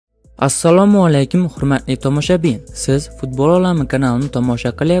Assalomu alaykum hurmatli tomoshabin. Siz Futbol olami kanalini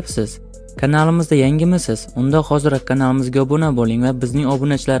tomosha qilyapsiz. Kanalimizda yangimisiz? Unda hozir kanalimizga obuna bo'ling va bizning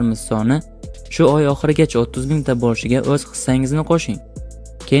obunachilarimiz soni shu oy oxirigacha 30 mingta bo'lishiga o'z hissangizni qo'shing.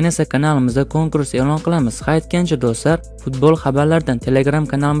 Keyin esa kanalimizda konkurs e'lon qilamiz. Aytgancha do'stlar, futbol xabarlaridan Telegram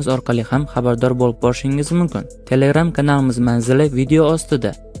kanalimiz orqali ham xabardor bo'lib borishingiz mumkin. Telegram kanalimiz manzili video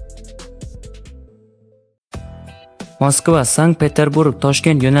ostida. Moskva, Sankt-Peterburg,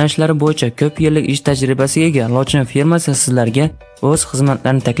 Toshkent yo'nalishlari bo'yicha ko'p yillik ish tajribasiga ega LOCHIN firmasi sizlarga o'z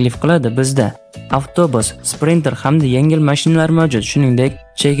xizmatlarini taklif qiladi. Bizda avtobus, sprinter hamda yengil mashinalar mavjud. Shuningdek,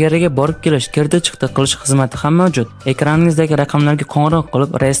 chegaraga borib kelish, kirdi-chiqdi qilish xizmati ham mavjud. Ekraningizdagi raqamlarga qo'ng'iroq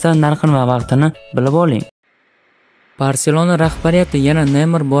qilib, reyslar narxini va vaqtini bilib oling. Barselona rahbariyati yana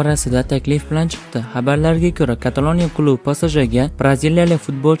Neymar borasida taklif bilan chiqdi. Xabarlarga ko'ra, Kataloniya klubi PSJga braziliyalik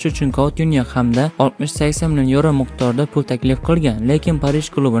futbolchi uchun Ķайтdi hamda 60-80 million euro miqdorida pul taklif qilgan, lekin Parij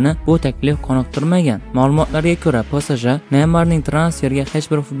klubini bu taklif qoniqtirmagan. Ma'lumotlarga ko'ra, PSG Neymarning transferiga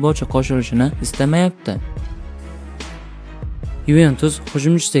hech bir futbolchi qo'shilishini istamayapti. Juventus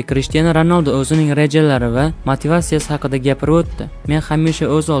hujumchisi Cristiano Ronaldo o'zining rejalari va motivatsiyasi haqida gapirib o'tdi. Men hamisha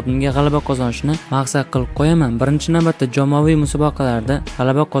o'z oldimga g'alaba qozonishni maqsad qilib qo'yaman. Birinchi navbatda jamoaviy musobaqalarda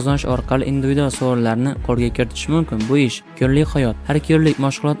g'alaba qozonish orqali individual sovrinlarni qo'lga kiritish mumkin. Bu ish kunlik hayot. Har kunlik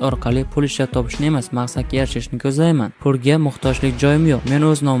mashg'ulot orqali pul ishlab topishni emas, maqsadga erishishni ko'zlayman. Pulga muhtojlik joyim yo'q. Men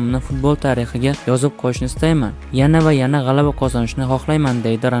o'z nomimni futbol tarixiga yozib qo'yishni istayman. Yana va yana g'alaba qozonishni xohlayman,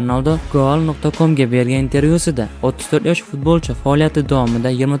 deydi Ronaldo Goal.com'ga bergan intervyusida. 34 yosh futbolchi faoliyati davomida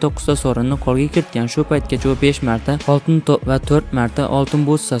 29 ta sovrinni qo'lga kiritgan. Shu paytgacha u 5 marta oltin to'p va 4 marta oltin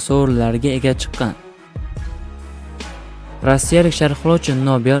butsa sovrinlariga ega chiqqan. Rossiyalik sharhlovchi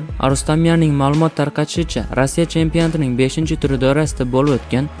Nobel Arustamyanning ma'lumot tarqatishicha, Rossiya chempionatining 5-turi doirasida bo'lib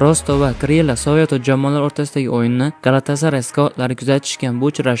o'tgan Rostov va Krila Sovet jamoalar o'rtasidagi o'yinni Galatasaray skautlari kuzatishgan. Bu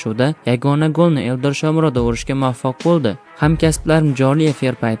uchrashuvda yagona golni Eldor Shomurodov urishga muvaffaq bo'ldi. Hamkasblarim jonli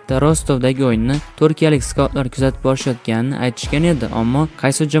efir paytida Rostovdagi o'yinni turkiyalik skautlar kuzatib borishayotganini aytishgan edi, ammo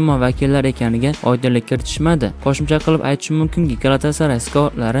qaysi jamoa vakillari ekaniga oydinlik kiritishmadi. Qo'shimcha qilib aytishim mumkinki, Galatasaray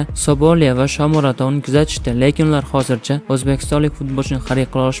skautlari Sobolya va Shomurodovni kuzatishdi, lekin ular hozircha o'zbekistonlik futbolchini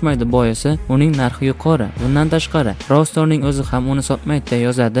xarid qila olishmaydi, boisi uning narxi yuqori. Bundan tashqari, Rostovning o'zi ham uni sotmaydi,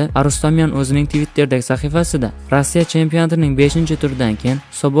 yozadi Arustamyan o'zining Twitter'dagi sahifasida. Rossiya chempionatining 5-turidan keyin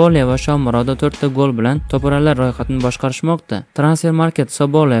Sobolya va Shomurodov 4 ta gol bilan to'puralar ro'yxatini boshqarishmoqda. Transfer market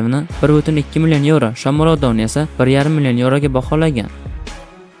Sobolyevni 1,2 million euro, Shomurodovni esa 1,5 million euroga baholagan.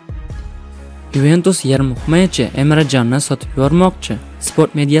 Juventus yarim himoyachi Emre Canni sotib yubormoqchi.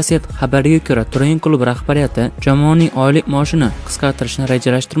 Sport Mediaset xabariga ko'ra, Turin klubi rahbariyati jamoaning oylik maoshini qisqartirishni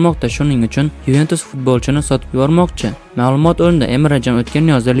rejalashtirmoqda. Shuning uchun Juventus futbolchini sotib yubormoqchi. Ma'lumot o'rnida Emre Can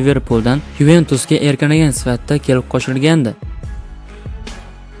o'tgan yozda Liverpooldan Juventusga erkin agent sifatida kelib qo'shilgandi.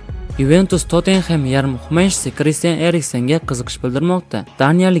 Juventus Tottenham yarim himoyachisi Christian Eriksenga qiziqish bildirmoqda.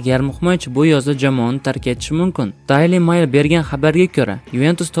 Daniyalik yarim himoyachi bu yozda jamoani tark etishi mumkin. Daily Mail bergan xabarga ko'ra,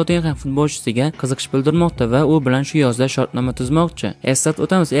 Juventus Tottenham futbolchisiga qiziqish bildirmoqda va u bilan shu yozda shartnoma tuzmoqchi. Eslatib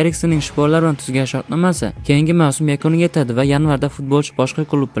o'tamiz, Eriksenning shporlar bilan tuzgan shartnomasi keyingi mavsum yakuniga yetadi va yanvarda futbolchi boshqa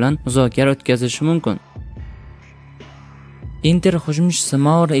klub bilan muzokara o'tkazishi mumkin. Inter hujumchisi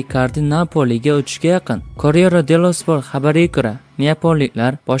Mauro Icardi Napoliga o'tishga yaqin. Corriere dello Sport xabariga ko'ra,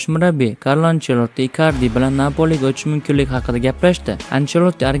 neapoliklar bosh murabbiy Carlo Ancelotti Icardi bilan Napoliga o'tish mumkinligi haqida gaplashdi.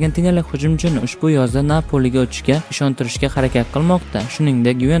 Ancelotti argentinalik hujumchini ushbu yozda Napoliga o'tishga ishontirishga harakat qilmoqda.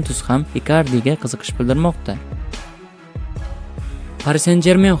 Shuningdek, Juventus ham Icardiga qiziqish bildirmoqda. Paris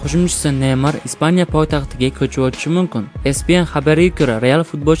Saint-Germain hujumchisi Neymar Ispaniya poytaxtiga ko'chib o'tishi mumkin. ESPN xabariga ko'ra, Real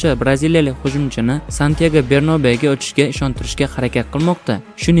futbolchi braziliyalik hujumchini Santiago Bernabeuga o'tishga ishontirishga harakat qilmoqda.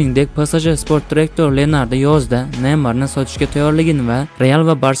 Shuningdek, PSG sport direktori Leonardo yozda Neymarni sotishga tayyorligini va Real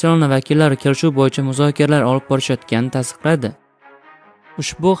va Barselona vakillari kelishuv bo'yicha muzokaralar olib borishayotganini tasdiqladi.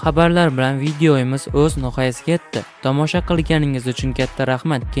 Ushbu xabarlar bilan videomiz o'z nihoyasiga yetdi. Tomosha qilganingiz uchun katta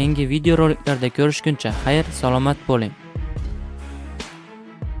rahmat. Keyingi videoroliklarda ko'rishguncha xayr, salomat bo'ling.